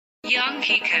Young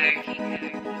Kiko.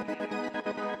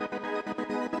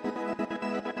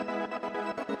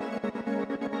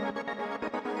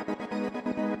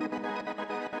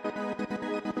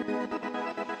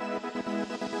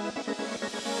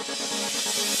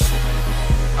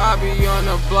 I be on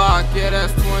the block, yeah,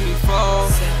 that's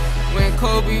 24. When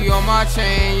Kobe on my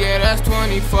chain, yeah, that's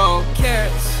 24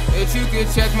 carats. If you could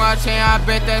check my chain, I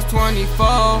bet that's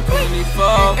 24. 24.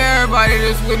 And everybody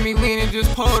that's with me leaning,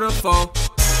 just pull the four.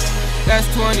 That's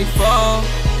 24.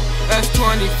 That's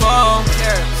 24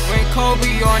 carats. When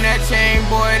Kobe on that chain,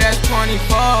 boy, that's 24.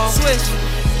 Switch.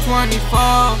 24.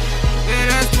 Yeah,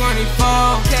 that's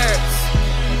 24 carats.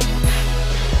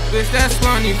 Bitch, that's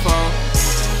 24.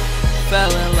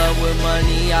 Fell in love with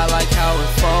money, I like how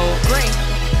it fold. Green.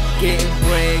 Getting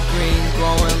bread green,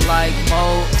 growing like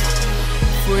mold.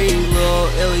 Free Lil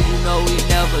Illy, you know we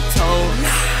never told.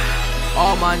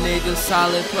 All my niggas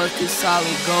solid, plus this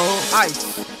solid gold.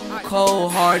 Ice.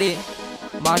 Cold hearted,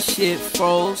 my shit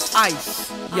froze.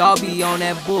 Ice. Y'all be on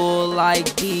that bull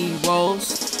like D-Rose.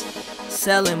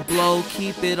 Selling blow,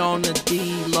 keep it on the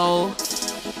D-low.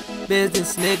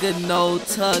 Business nigga, no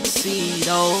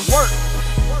tuxedo. Work.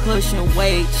 Pushing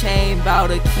weight, chain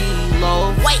bout a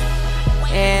kilo. Wait.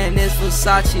 And it's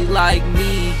Versace like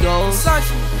Migos.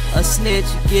 A snitch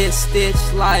get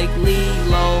stitched like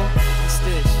Lilo.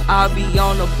 I be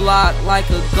on the block like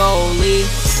a goalie.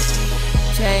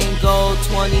 Chain gold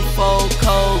 24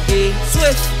 Kobe.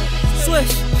 Swish,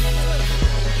 swish.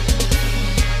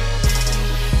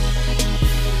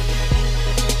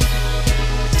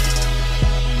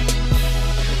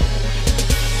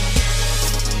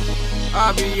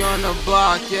 I be on the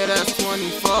block, yeah, that's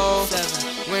 24.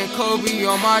 7. When Kobe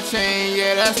on my chain,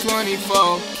 yeah, that's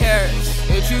 24 carats.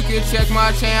 If you could check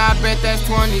my chain, I bet that's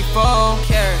 24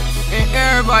 carats. And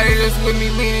everybody that's with me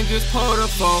leaning, just pull the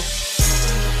four.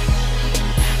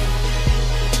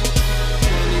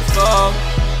 24.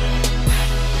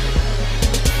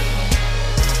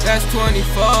 That's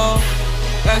 24.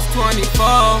 That's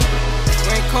 24.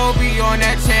 When Kobe on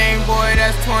that chain, boy,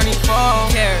 that's 24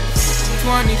 carats.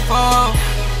 24.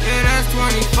 Yeah, that's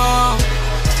 24.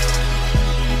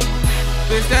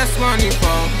 Bitch, that's 24.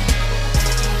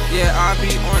 Yeah, I be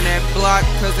on that block,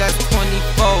 cause that's 24.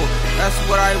 That's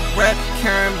what I rep,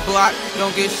 carrying block,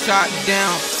 don't get shot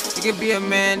down. You can be a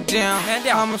man down.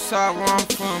 Homicide where I'm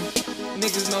from.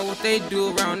 Niggas know what they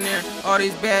do around there. All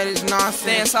these bad is nonsense.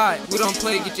 Stay inside. We don't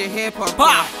play, get your head popped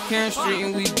Bah! off. Karen Street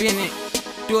and we been it.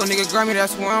 Do a nigga Grammy,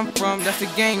 that's where I'm from. That's the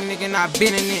gang, nigga, not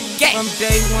been in it. Gang. From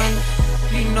day one,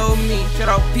 he know me. Shout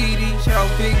out PD, shout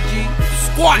out Big G.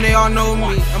 Squad. And they all know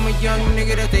me. I'm a young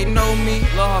nigga that they know me.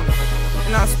 Love me.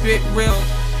 And I spit real.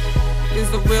 This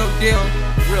the real deal.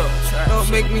 Real trash. Don't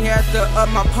make me have to up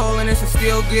my pole and it's a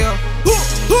steel deal.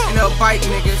 And they'll bite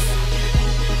niggas.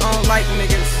 I don't like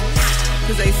niggas.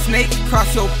 Cause they snake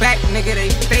cross your back, nigga, they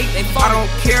fake. I don't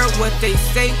care what they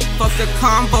say. Fuck the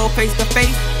combo face to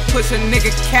face. Push a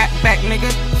nigga cat back,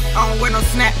 nigga. I don't wear no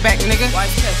snapback, nigga.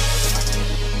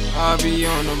 I be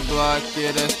on the block,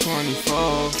 yeah, that's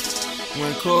 24.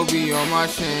 When Kobe on my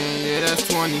chain, yeah, that's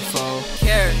 24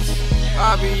 carats.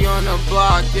 I be on the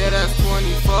block, yeah, that's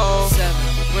 24. 7.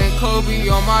 When Kobe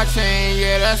on my chain,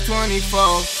 yeah, that's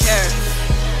 24 carats.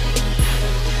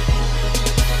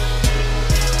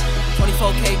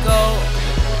 24K gold.